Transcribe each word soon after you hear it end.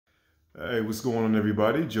Hey, what's going on,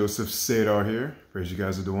 everybody? Joseph Sadar here. Praise you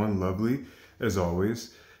guys are doing lovely as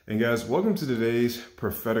always. And guys, welcome to today's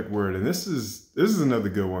prophetic word. And this is another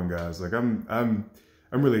good one, guys. Like I'm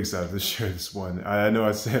really excited to share this one. I know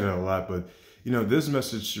I said it a lot, but you know, this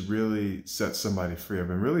message should really set somebody free. I've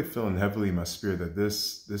been really feeling heavily in my spirit that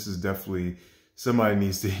this is definitely somebody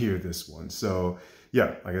needs to hear this one. So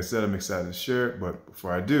yeah, like I said, I'm excited to share it. But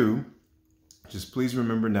before I do, just please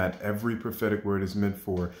remember, not every prophetic word is meant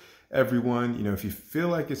for everyone. You know, if you feel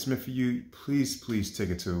like it's meant for you, please take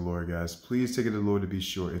it to the Lord, guys. Please take it to the Lord to be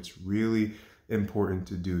sure. It's really important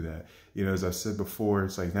to do that. You know, as I've said before,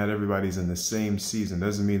 it's like not everybody's in the same season.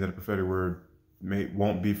 Doesn't mean that a prophetic word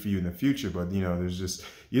won't be for you in the future, but you know, you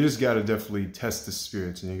just got to definitely test the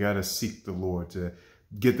spirits, and you got to seek the Lord to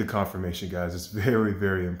get the confirmation, guys. It's very,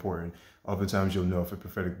 very important. Oftentimes you'll know if a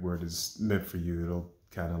prophetic word is meant for you. It'll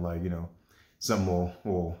kind of like, you know, something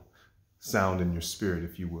will sound in your spirit,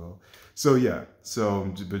 if you will. So yeah,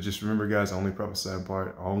 but just remember, guys, only prophesy in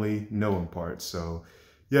part, only know in part. So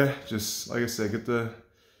yeah, just like I said, get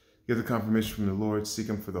the confirmation from the Lord, seek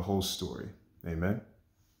him for the whole story. Amen.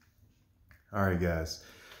 All right, guys.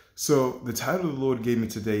 So the title the Lord gave me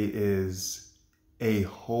today is A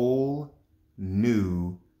Whole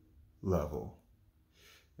New Level.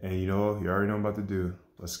 And you know, you already know what I'm about to do.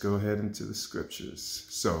 Let's go ahead into the scriptures.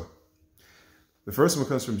 So the first one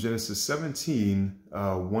comes from Genesis 17,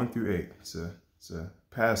 1 through 8. It's a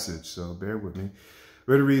passage, so bear with me.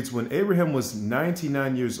 But it reads, when Abraham was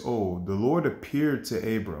 99 years old, the Lord appeared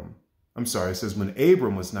to Abram. I'm sorry, it says when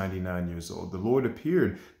Abram was 99 years old, the Lord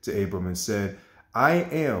appeared to Abram and said, I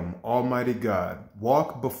am Almighty God.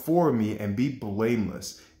 Walk before me and be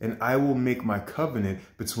blameless, and I will make my covenant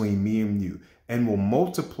between me and you, and will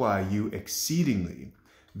multiply you exceedingly.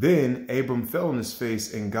 Then Abram fell on his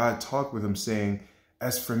face, and God talked with him, saying,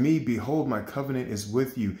 as for me, behold, my covenant is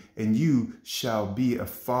with you, and you shall be a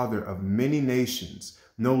father of many nations.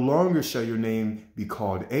 No longer shall your name be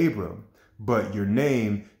called Abram, but your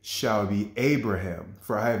name shall be Abraham,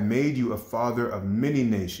 for I have made you a father of many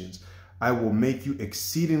nations. I will make you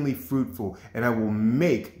exceedingly fruitful, and I will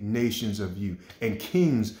make nations of you, and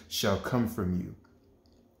kings shall come from you.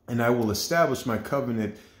 And I will establish my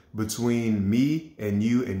covenant between me and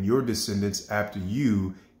you and your descendants after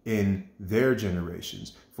you in their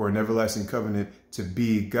generations, for an everlasting covenant to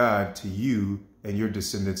be God to you and your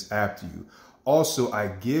descendants after you. Also, I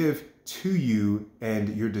give to you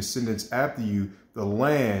and your descendants after you the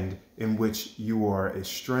land in which you are a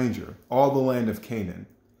stranger, all the land of Canaan,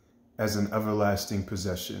 as an everlasting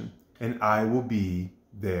possession, and I will be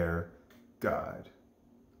their God.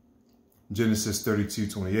 Genesis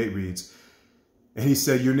 32:28 reads, and he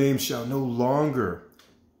said, your name shall no longer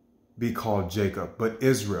be called Jacob, but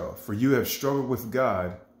Israel, for you have struggled with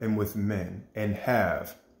God and with men and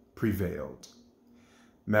have prevailed.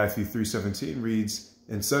 Matthew 3:17 reads,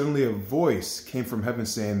 and suddenly a voice came from heaven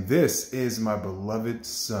saying, this is my beloved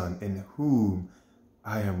Son, in whom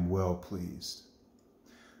I am well pleased.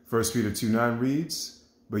 1 Peter 2:9 reads,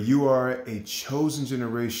 but you are a chosen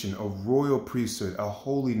generation, a royal priesthood, a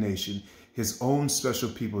holy nation, his own special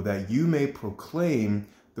people, that you may proclaim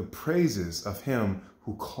the praises of him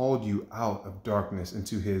who called you out of darkness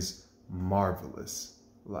into his marvelous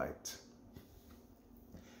light.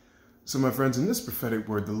 So my friends, in this prophetic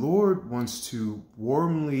word, the Lord wants to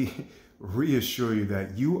warmly reassure you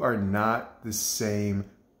that you are not the same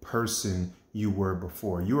person you were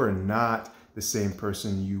before. You are not the same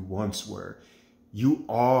person you once were. You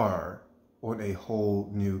are on a whole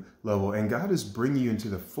new level. And God is bringing you into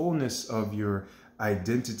the fullness of your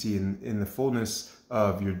identity and in the fullness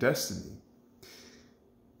of your destiny.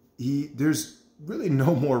 There's really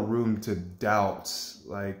no more room to doubt.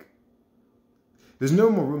 There's no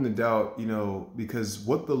more room to doubt, you know, because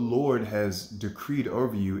what the Lord has decreed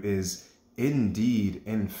over you is indeed,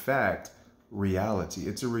 in fact, reality.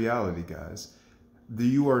 It's a reality, guys.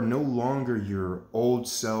 You are no longer your old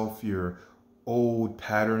self, your old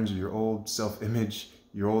patterns, your old self-image,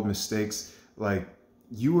 your old mistakes. Like,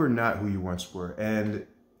 you are not who you once were. And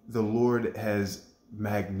the Lord has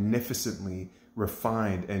magnificently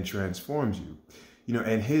refined and transformed you. You know,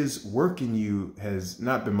 and his work in you has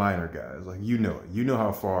not been minor, guys. Like, you know it. You know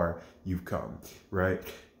how far you've come, right?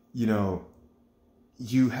 You know,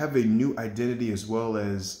 you have a new identity as well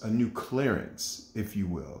as a new clearance, if you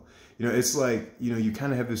will. You know, it's like, you know, you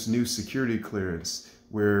kind of have this new security clearance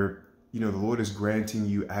where, you know, the Lord is granting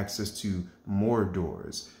you access to more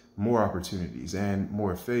doors, more opportunities, and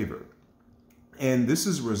more favor. And this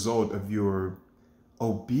is a result of your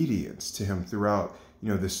obedience to him throughout, you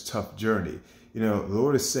know, this tough journey. You know, the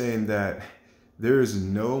Lord is saying that there is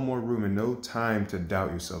no more room and no time to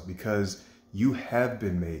doubt yourself, because you have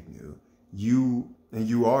been made new. You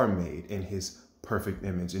are made in his perfect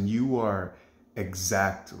image, and you are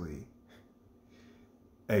exactly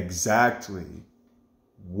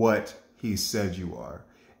what he said you are.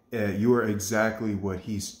 You are exactly what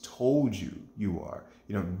he's told you are.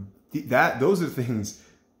 Those are things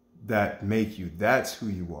that make you. That's who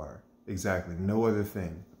you are. Exactly. No other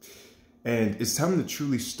thing. And it's time to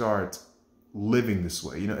truly start living this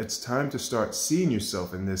way. It's time to start seeing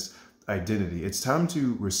yourself in this identity. It's time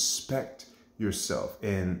to respect yourself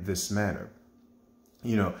in this manner.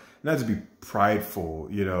 Not to be prideful,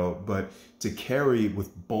 but to carry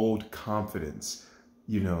with bold confidence,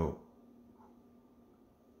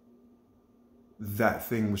 that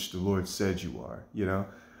thing which the Lord said you are.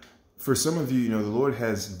 For some of you, the Lord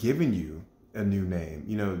has given you a new name,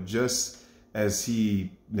 just as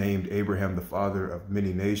he named Abraham the father of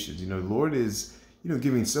many nations. The Lord is,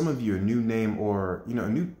 giving some of you a new name, or, a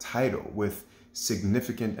new title with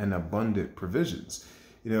significant and abundant provisions.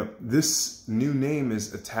 This new name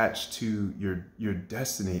is attached to your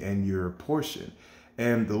destiny and your portion.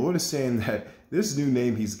 And the Lord is saying that this new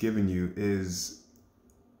name he's given you is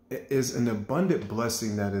an abundant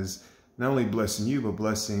blessing that is not only blessing you, but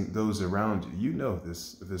blessing those around you.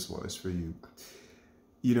 This one is for you.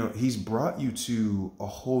 He's brought you to a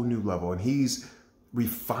whole new level, and he's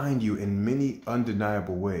refined you in many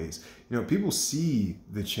undeniable ways. People see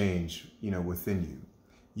the change, within you.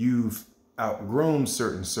 You've outgrown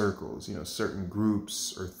certain circles, certain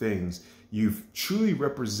groups or things. You've truly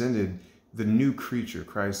represented the new creature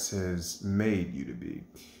Christ has made you to be.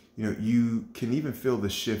 You can even feel the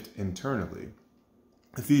shift internally.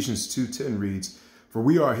 Ephesians 2:10 reads, "For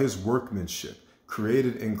we are his workmanship,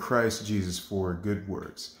 created in Christ Jesus for good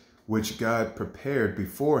works, which God prepared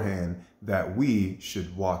beforehand that we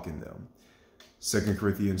should walk in them." 2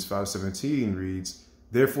 Corinthians 5:17 reads,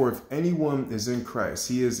 "Therefore, if anyone is in Christ,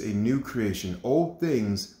 he is a new creation. Old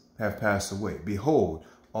things have passed away. Behold,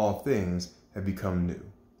 all things have become new."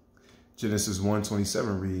 Genesis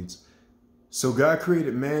 1:27 reads, "So God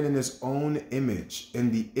created man in his own image.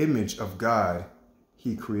 In the image of God,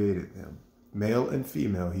 he created them. Male and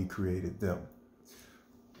female, he created them."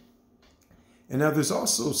 And now there's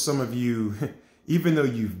also some of you, even though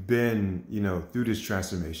you've been, through this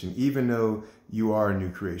transformation, even though you are a new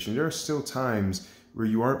creation, there are still times where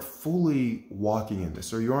you aren't fully walking in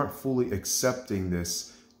this, or you aren't fully accepting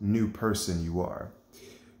this new person you are.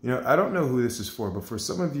 I don't know who this is for, but for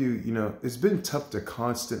some of you, it's been tough to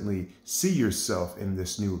constantly see yourself in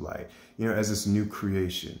this new light, as this new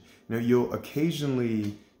creation. You'll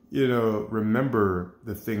occasionally, remember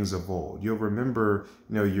the things of old. You'll remember,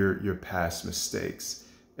 your past mistakes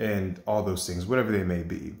and all those things, whatever they may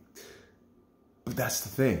be. But that's the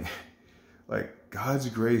thing. Like, God's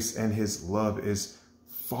grace and his love is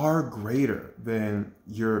far greater than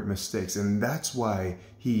your mistakes. And that's why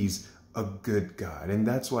he's a good God. And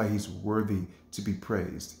that's why he's worthy to be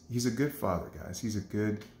praised. He's a good father, guys. He's a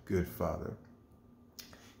good, good father.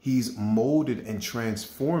 He's molded and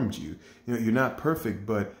transformed you. You're not perfect,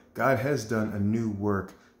 but God has done a new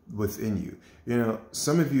work within you.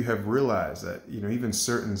 Some of you have realized that, even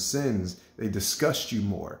certain sins, they disgust you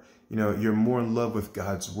more. You're more in love with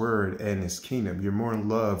God's word and his kingdom. You're more in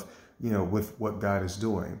love, with what God is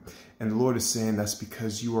doing. And the Lord is saying that's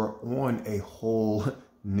because you are on a whole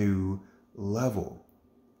new level.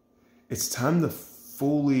 It's time to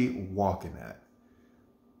fully walk in that.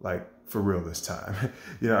 Like, for real this time.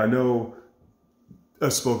 I know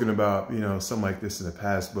I've spoken about, something like this in the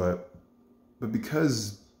past, but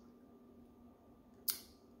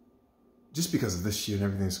just because of this year and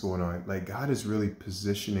everything that's going on, like, God is really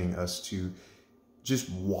positioning us to just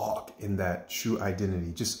walk in that true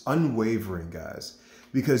identity, just unwavering, guys.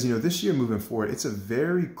 Because, this year moving forward, it's a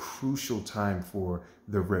very crucial time for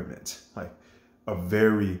the remnant, like a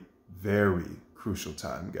very, very crucial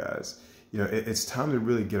time, guys. It's time to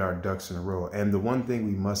really get our ducks in a row. And the one thing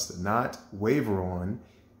we must not waver on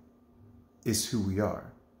is who we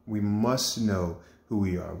are. We must know who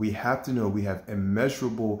we are. We have to know we have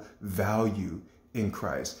immeasurable value in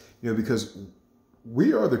Christ, because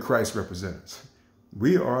we are the Christ representatives.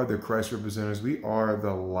 We are the Christ representatives. We are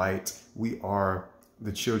the light. We are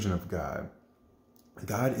the children of God.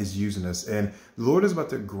 God is using us, and the Lord is about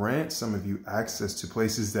to grant some of you access to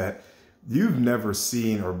places that you've never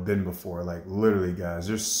seen or been before. Like, literally, guys,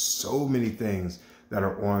 there's so many things that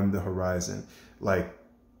are on the horizon, like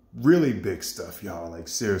really big stuff, y'all. Like,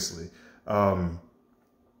 seriously, God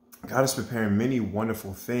is preparing many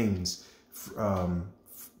wonderful things for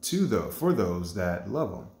those that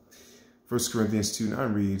love him. 1 Corinthians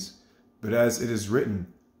 2:9 reads, But as it is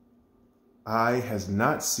written, eye has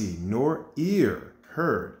not seen, nor ear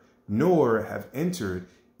heard, nor have entered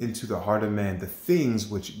into the heart of man the things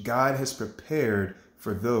which God has prepared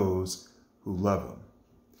for those who love him.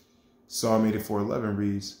 Psalm 84:11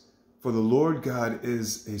 reads, for the Lord God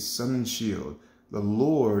is a sun and shield. The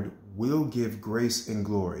Lord will give grace and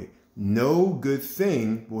glory. No good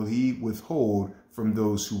thing will he withhold from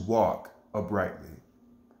those who walk uprightly.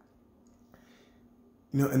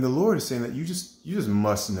 And the Lord is saying that you just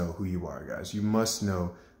must know who you are, guys. You must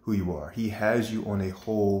know who you are. He has you on a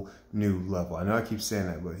whole new level. I know I keep saying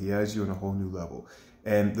that, but he has you on a whole new level.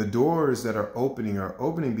 And the doors that are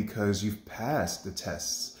opening because you've passed the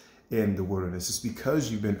tests in the wilderness. It's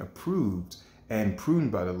because you've been approved and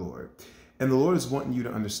pruned by the Lord. And the Lord is wanting you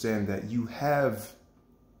to understand that you have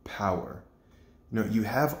power. You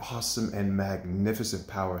have awesome and magnificent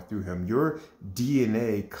power through him. Your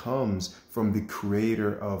DNA comes from the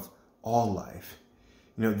creator of all life.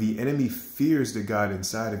 The enemy fears the God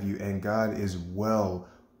inside of you, and God is well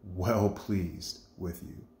pleased with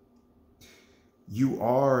you. You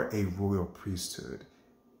are a royal priesthood,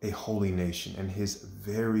 a holy nation, and his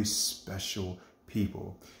very special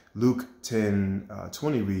people. Luke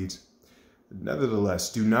 10:20 reads,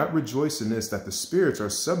 nevertheless, do not rejoice in this, that the spirits are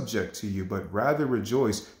subject to you, but rather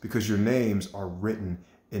rejoice because your names are written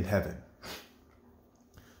in heaven.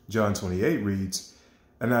 John 28 reads,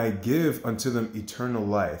 and I give unto them eternal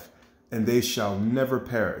life, and they shall never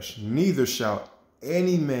perish, neither shall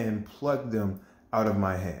any man pluck them out of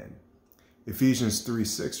my hand. Ephesians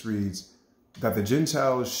 3:6 reads, that the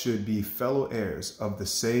Gentiles should be fellow heirs of the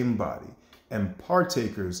same body and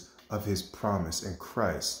partakers of his promise in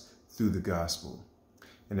Christ through the gospel.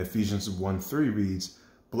 And Ephesians 1:3 reads,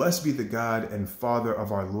 blessed be the God and Father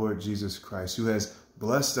of our Lord Jesus Christ, who has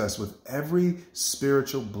blessed us with every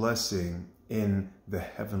spiritual blessing in the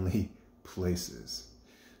heavenly places.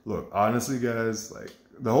 Look, honestly, guys, like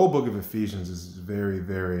the whole book of Ephesians is very,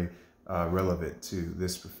 very relevant to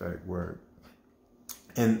this prophetic word.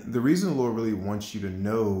 And the reason the Lord really wants you to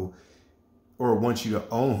know, or wants you to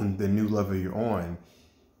own the new level you're on,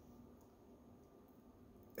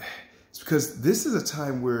 it's because this is a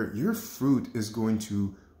time where your fruit is going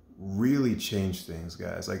to really change things,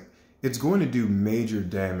 guys. Like, it's going to do major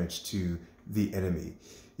damage to the enemy.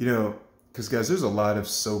 Because, guys, there's a lot of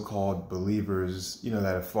so-called believers, that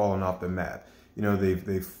have fallen off the map.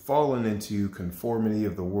 They've fallen into conformity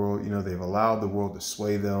of the world. They've allowed the world to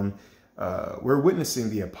sway them. We're witnessing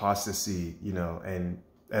the apostasy, and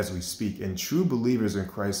as we speak, and true believers in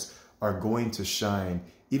Christ are going to shine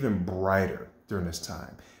even brighter during this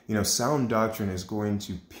time. Sound doctrine is going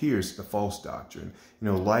to pierce the false doctrine.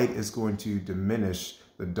 Light is going to diminish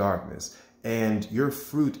the darkness, and your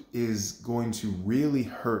fruit is going to really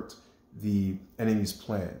hurt the enemy's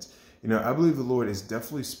plans. I believe the Lord is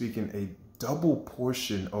definitely speaking a double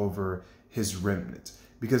portion over his remnant,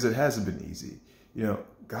 because it hasn't been easy.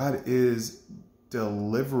 God is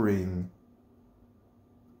delivering.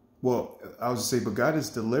 Well, I was to say, but God is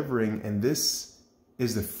delivering, and this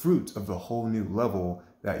is the fruit of the whole new level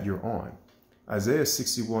that you're on. Isaiah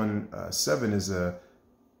 61:7 is a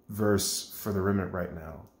verse for the remnant right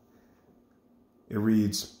now. It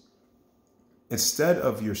reads, instead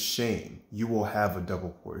of your shame, you will have a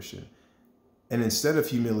double portion. And instead of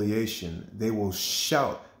humiliation, they will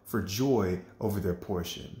shout for joy over their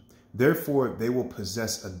portion. Therefore, they will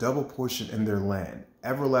possess a double portion in their land.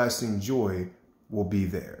 Everlasting joy will be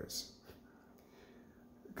theirs.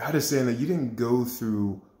 God is saying that you didn't go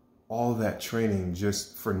through all that training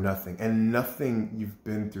just for nothing. And nothing you've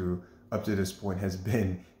been through up to this point has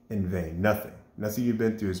been in vain. Nothing. Nothing you've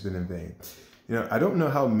been through has been in vain. I don't know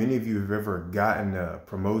how many of you have ever gotten a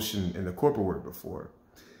promotion in the corporate world before.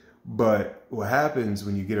 But what happens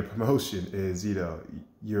when you get a promotion is,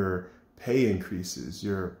 your pay increases,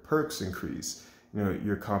 your perks increase,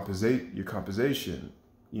 your compensation,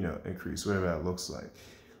 increase, whatever that looks like.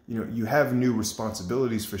 You have new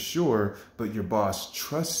responsibilities for sure, but your boss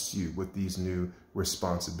trusts you with these new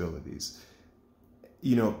responsibilities,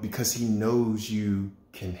 because he knows you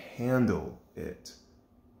can handle it.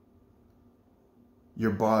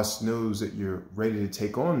 Your boss knows that you're ready to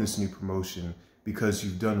take on this new promotion because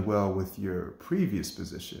you've done well with your previous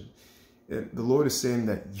position. And the Lord is saying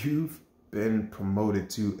that you've been promoted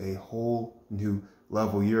to a whole new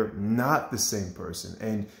level. You're not the same person,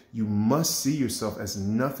 and you must see yourself as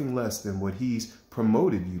nothing less than what he's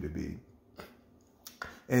promoted you to be.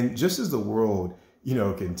 And just as the world,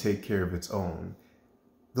 can take care of its own,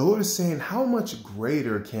 the Lord is saying, how much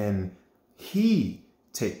greater can he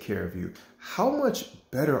take care of you? How much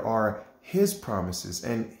better are his promises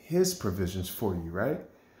and his provisions for you, right?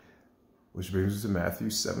 which brings us to Matthew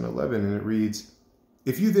 7:11, and it reads,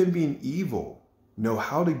 "If you then, being evil, know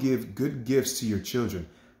how to give good gifts to your children,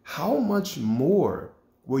 how much more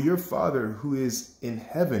will your Father who is in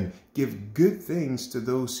heaven give good things to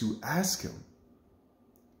those who ask him?"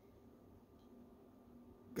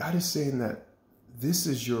 God is saying that this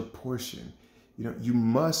is your portion. You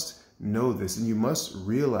must know this, and you must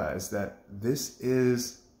realize that this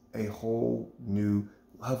is a whole new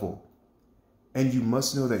level. And you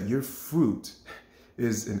must know that your fruit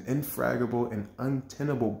is an infragable and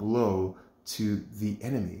untenable blow to the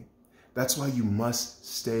enemy. That's why you must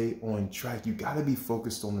stay on track. You got to be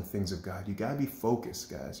focused on the things of God. You got to be focused,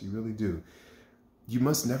 guys. You really do. You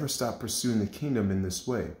must never stop pursuing the kingdom in this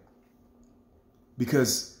way.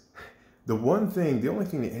 Because the only thing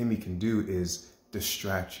the enemy can do is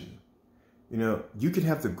distract you. You can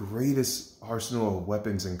have the greatest arsenal of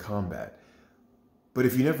weapons in combat, but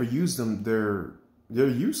if you never use them, they're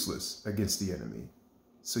useless against the enemy.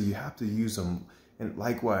 So you have to use them. And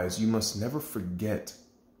likewise, you must never forget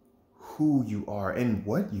who you are and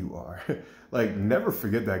what you are. Like, never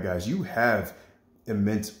forget that, guys. You have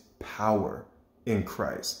immense power in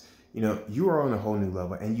Christ. You are on a whole new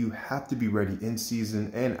level, and you have to be ready in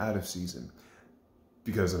season and out of season,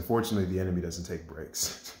 because unfortunately the enemy doesn't take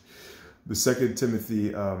breaks. The 2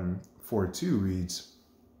 Timothy 4:2 reads,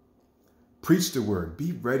 "Preach the word,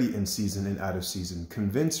 be ready in season and out of season,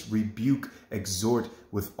 convince, rebuke, exhort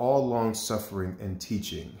with all long suffering and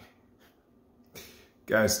teaching."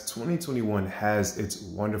 Guys, 2021 has its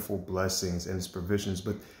wonderful blessings and its provisions,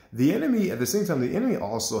 but the enemy, at the same time, the enemy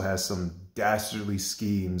also has some dastardly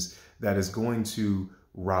schemes that is going to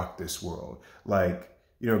rock this world. Like,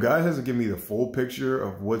 God hasn't given me the full picture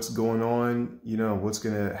of what's going on, what's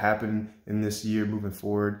going to happen in this year moving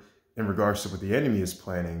forward in regards to what the enemy is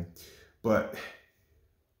planning. But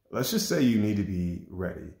let's just say you need to be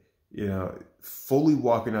ready, fully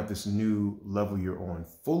walking up this new level you're on,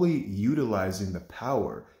 fully utilizing the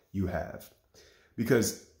power you have.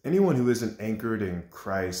 Because anyone who isn't anchored in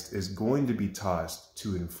Christ is going to be tossed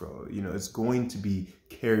to and fro. It's going to be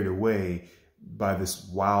carried away by this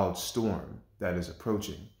wild storm that is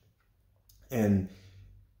approaching. And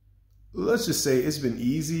let's just say it's been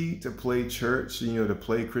easy to play church, to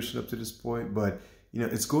play Christian up to this point, but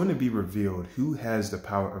it's going to be revealed who has the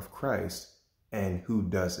power of Christ and who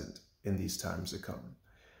doesn't in these times to come.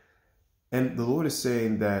 And the Lord is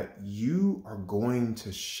saying that you are going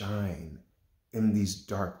to shine in these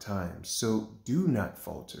dark times. So do not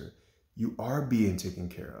falter. You are being taken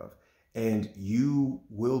care of, and you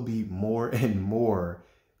will be more and more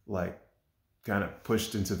kind of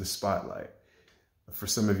pushed into the spotlight. For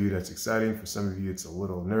some of you, that's exciting. For some of you, it's a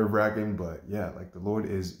little nerve-wracking, but yeah, the Lord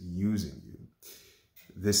is using you.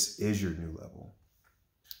 This is your new level.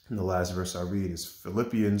 And the last verse I read is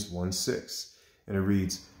Philippians 1:6. And it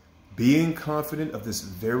reads, "Being confident of this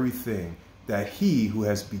very thing, that he who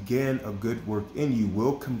has began a good work in you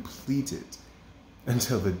will complete it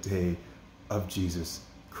until the day of Jesus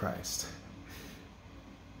Christ."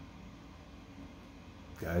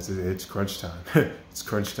 Guys, it's crunch time. It's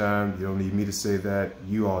crunch time. You don't need me to say that.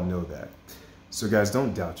 You all know that. So guys,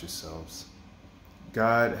 don't doubt yourselves.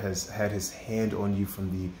 God has had his hand on you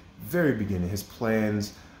from the very beginning. His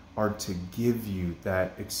plans are to give you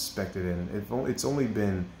that expected end. It's only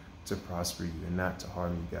been to prosper you and not to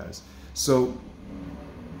harm you, guys. So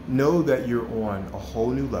know that you're on a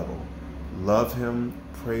whole new level. Love him,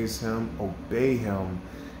 praise him, obey him,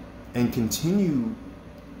 and continue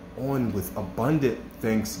on with abundant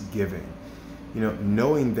thanksgiving,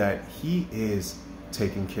 knowing that he is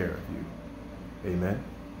taking care of you. Amen.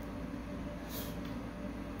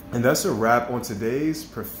 And that's a wrap on today's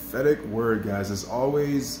prophetic word, guys. As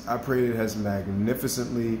always, I pray it has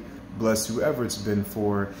magnificently blessed whoever it's been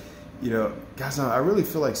for. Guys, I really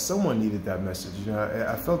feel like someone needed that message.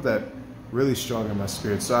 I felt that really strong in my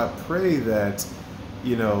spirit. So I pray that,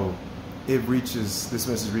 this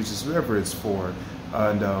message reaches whoever it's for.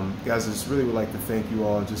 And guys, I just really would like to thank you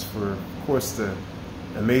all just for, of course, the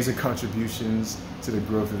amazing contributions to the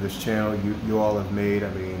growth of this channel you all have made.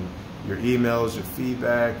 I mean, your emails, your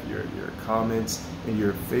feedback, your comments, and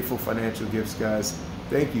your faithful financial gifts, guys.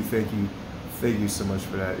 Thank you so much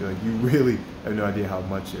for that. You really have no idea how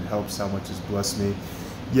much it helps, how much it's blessed me.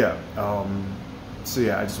 Yeah. So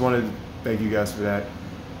yeah, I just wanted to thank you guys for that.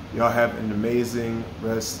 Y'all have an amazing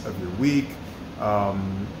rest of your week. I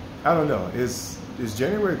don't know. Is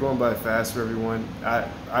January going by fast for everyone? I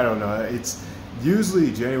don't know. It's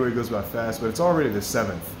usually January goes by fast, but it's already the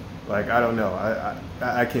 7th. I don't know.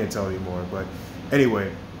 I can't tell anymore. But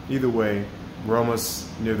anyway, either way, we're almost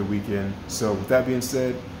near the weekend. So with that being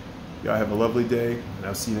said, Y'all have a lovely day, and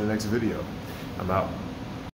I'll see you in the next video. I'm out.